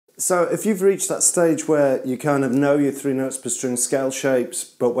So if you've reached that stage where you kind of know your 3 notes per string scale shapes,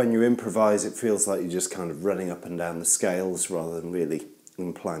 but when you improvise it feels like you're just kind of running up and down the scales rather than really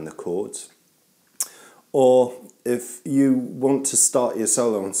implying the chords. Or if you want to start your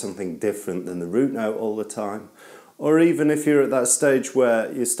solo on something different than the root note all the time, or even if you're at that stage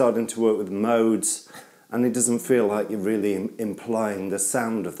where you're starting to work with modes and it doesn't feel like you're really implying the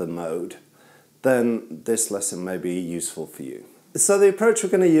sound of the mode, then this lesson may be useful for you. So the approach we're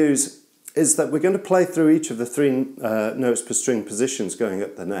going to use is that we're going to play through each of the 3 notes per string positions going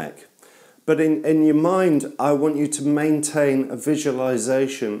up the neck. But in your mind, I want you to maintain a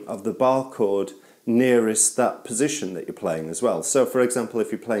visualization of the bar chord nearest that position that you're playing as well. So for example,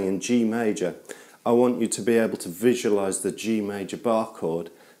 if you're playing in G major, I want you to be able to visualize the G major bar chord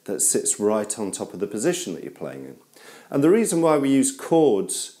that sits right on top of the position that you're playing in. And the reason why we use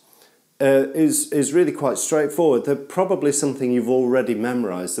chords is really quite straightforward. They're probably something you've already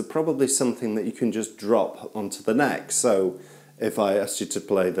memorized. They're probably something that you can just drop onto the neck. So if I asked you to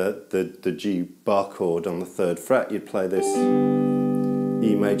play the G bar chord on the 3rd fret, you'd play this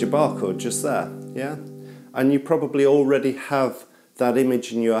E major bar chord just there, yeah? And you probably already have that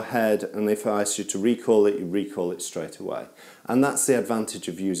image in your head, and if I asked you to recall it, you recall it straight away. And that's the advantage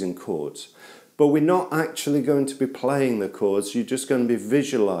of using chords. But we're not actually going to be playing the chords, you're just going to be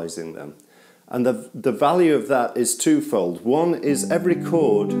visualizing them. And the value of that is twofold. One is every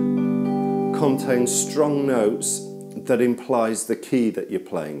chord contains strong notes that implies the key that you're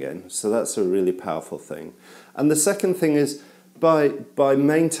playing in. So that's a really powerful thing. And the second thing is by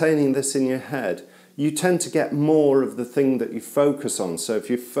maintaining this in your head, you tend to get more of the thing that you focus on. So if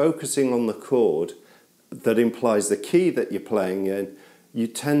you're focusing on the chord that implies the key that you're playing in, you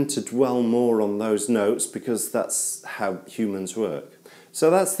tend to dwell more on those notes because that's how humans work.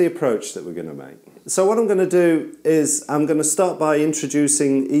 So that's the approach that we're going to make. So what I'm going to do is I'm going to start by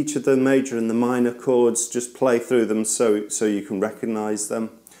introducing each of the major and the minor chords, just play through them so you can recognize them.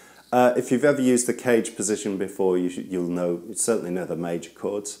 If you've ever used the cage position before, you'll certainly know the major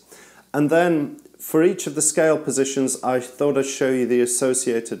chords. And then for each of the scale positions, I thought I'd show you the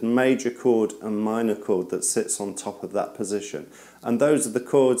associated major chord and minor chord that sits on top of that position. And those are the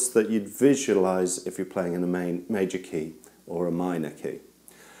chords that you'd visualize if you're playing in a major key or a minor key.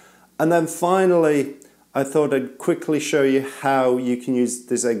 And then finally, I thought I'd quickly show you how you can use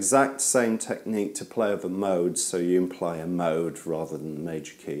this exact same technique to play over modes, so you imply a mode rather than the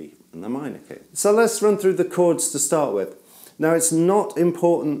major key and the minor key. So let's run through the chords to start with. Now, it's not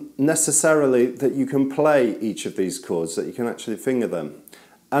important necessarily that you can play each of these chords, that you can actually finger them.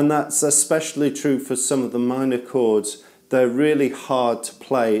 And that's especially true for some of the minor chords. They're really hard to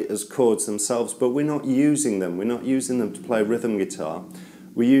play as chords themselves, but we're not using them. We're not using them to play rhythm guitar.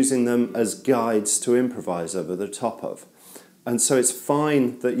 We're using them as guides to improvise over the top of. And so it's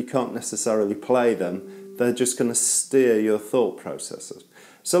fine that you can't necessarily play them. They're just going to steer your thought processes.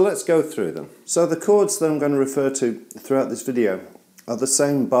 So let's go through them. So the chords that I'm going to refer to throughout this video are the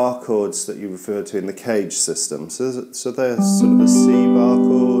same bar chords that you refer to in the cage system. So they're sort of a C bar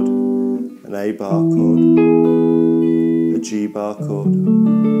chord, an A bar chord, a G bar chord,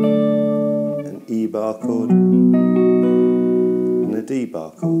 an E bar chord, and a D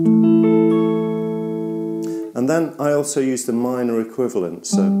bar chord. And then I also use the minor equivalent,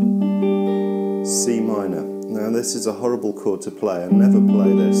 so C minor. Now this is a horrible chord to play. I never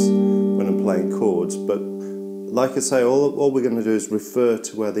play this when I'm playing chords, but like I say, all we're going to do is refer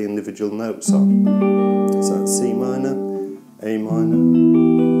to where the individual notes are. So that's C minor, A minor,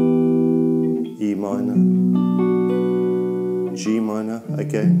 E minor, G minor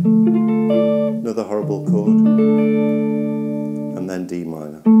again, another horrible chord, and then D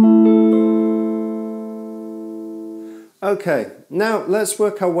minor. Okay, now let's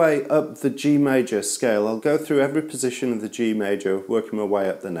work our way up the G major scale. I'll go through every position of the G major, working my way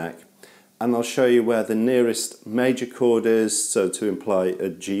up the neck, and I'll show you where the nearest major chord is, so to imply a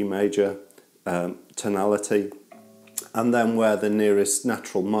G major tonality, and then where the nearest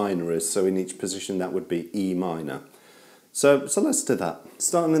natural minor is, so in each position that would be E minor. So let's do that.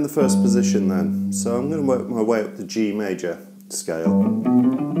 Starting in the first position then. So I'm going to work my way up the G major scale.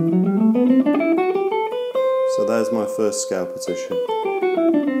 So there's my first scale position.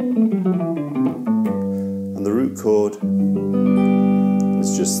 And the root chord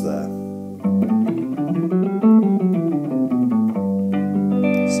is just there.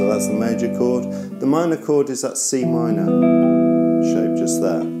 So that's the major chord. The minor chord is that C minor shape just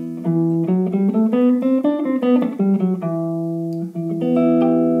there.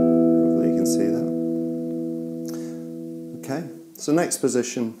 Hopefully you can see that. Okay, so next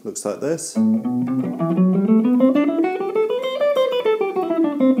position looks like this.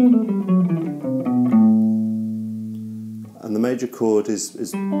 And the major chord is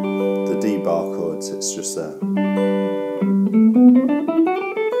the D bar chord, so it's just there.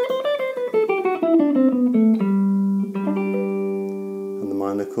 And the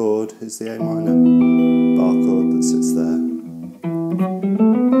minor chord is the A minor bar chord that sits there.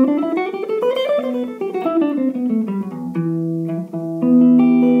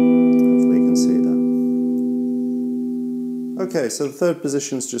 Hopefully you can see that. Okay, so the third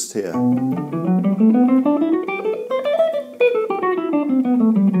position's just here.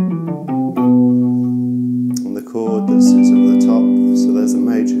 Chord that sits over the top, so there's a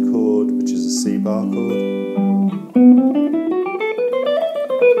major chord which is a C bar chord,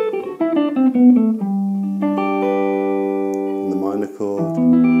 and the minor chord,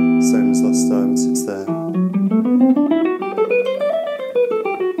 same as last time, sits there.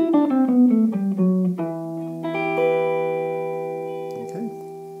 Okay,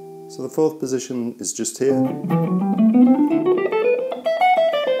 so the fourth position is just here.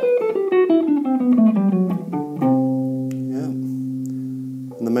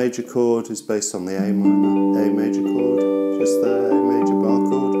 The major chord is based on the A major chord, just there, A major bar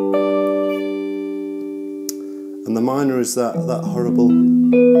chord. And the minor is that horrible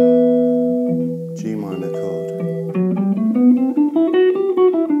G minor chord.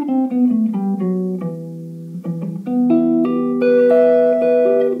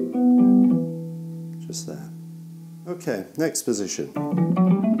 Just there. Okay, next position.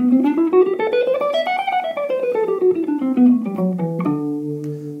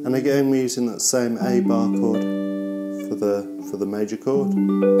 And again we're using that same A bar chord for the major chord.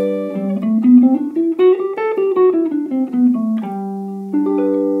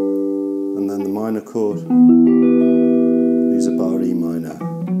 And then the minor chord, use a bar E minor.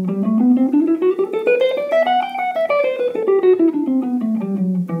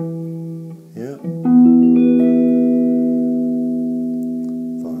 Yeah.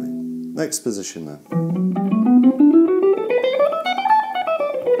 Fine. Next position then.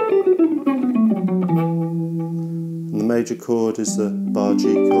 The major chord is the bar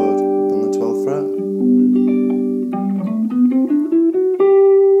G chord up on the 12th fret.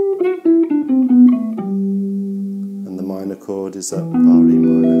 And the minor chord is that bar E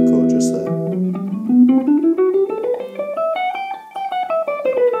minor chord just there.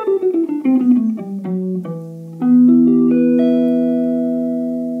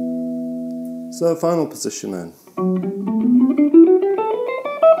 So final position then.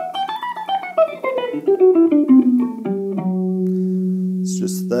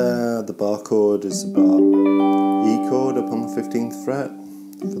 Just there, the bar chord is the bar E chord up on the 15th fret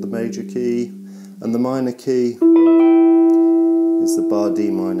for the major key, and the minor key is the bar D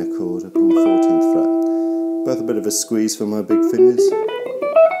minor chord up on the 14th fret. Both a bit of a squeeze for my big fingers.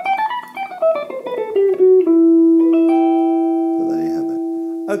 But there you have it.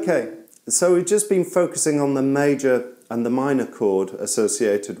 Okay, so we've just been focusing on the major and the minor chord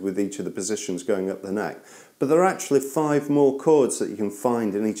associated with each of the positions going up the neck. But there are actually 5 more chords that you can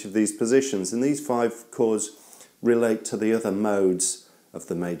find in each of these positions, and these 5 chords relate to the other modes of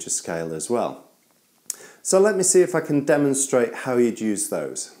the major scale as well. So let me see if I can demonstrate how you'd use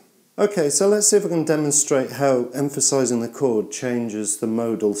those. Okay, so let's see if I can demonstrate how emphasizing the chord changes the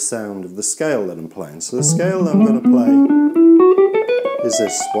modal sound of the scale that I'm playing. So the scale that I'm going to play is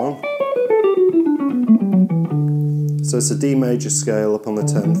this one. So it's a D major scale up on the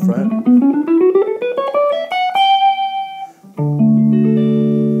 10th fret.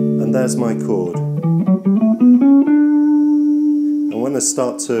 And there's my chord. And when I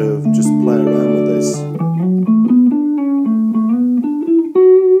start to just play around with this,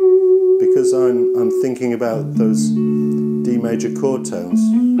 because I'm thinking about those D major chord tones,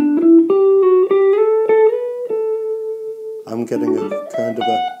 I'm getting a kind of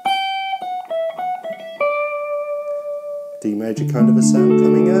a D major kind of a sound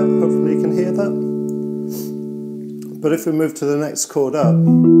coming out. Hopefully you can hear that. But if we move to the next chord up,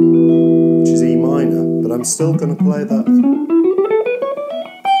 which is E minor, but I'm still going to play that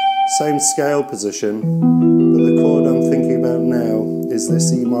same scale position, but the chord I'm thinking about now is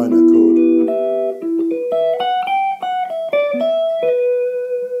this E minor chord.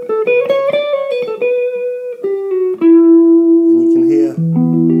 And you can hear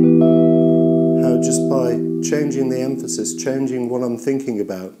how just by changing the emphasis, changing what I'm thinking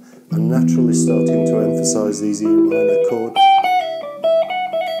about, I'm naturally starting to emphasize these E minor chords.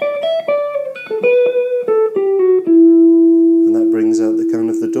 And that brings out the kind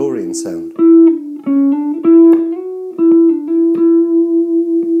of the Dorian sound.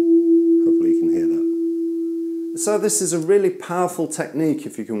 Hopefully you can hear that. So so this is a really powerful technique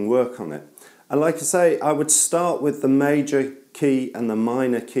if you can work on it. And like I say, I would start with the major key and the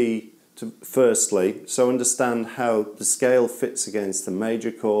minor key firstly, so understand how the scale fits against the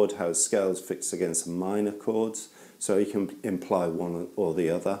major chord, how the scale fits against the minor chords, so you can imply one or the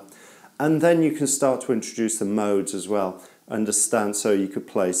other. And then you can start to introduce the modes as well. Understand, so you could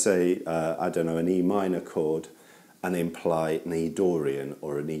play, say, I don't know, an E minor chord and imply an E Dorian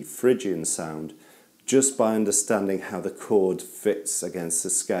or an E Phrygian sound, just by understanding how the chord fits against the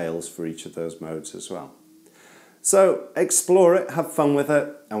scales for each of those modes as well. So explore it, have fun with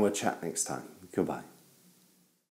it, and we'll chat next time. Goodbye.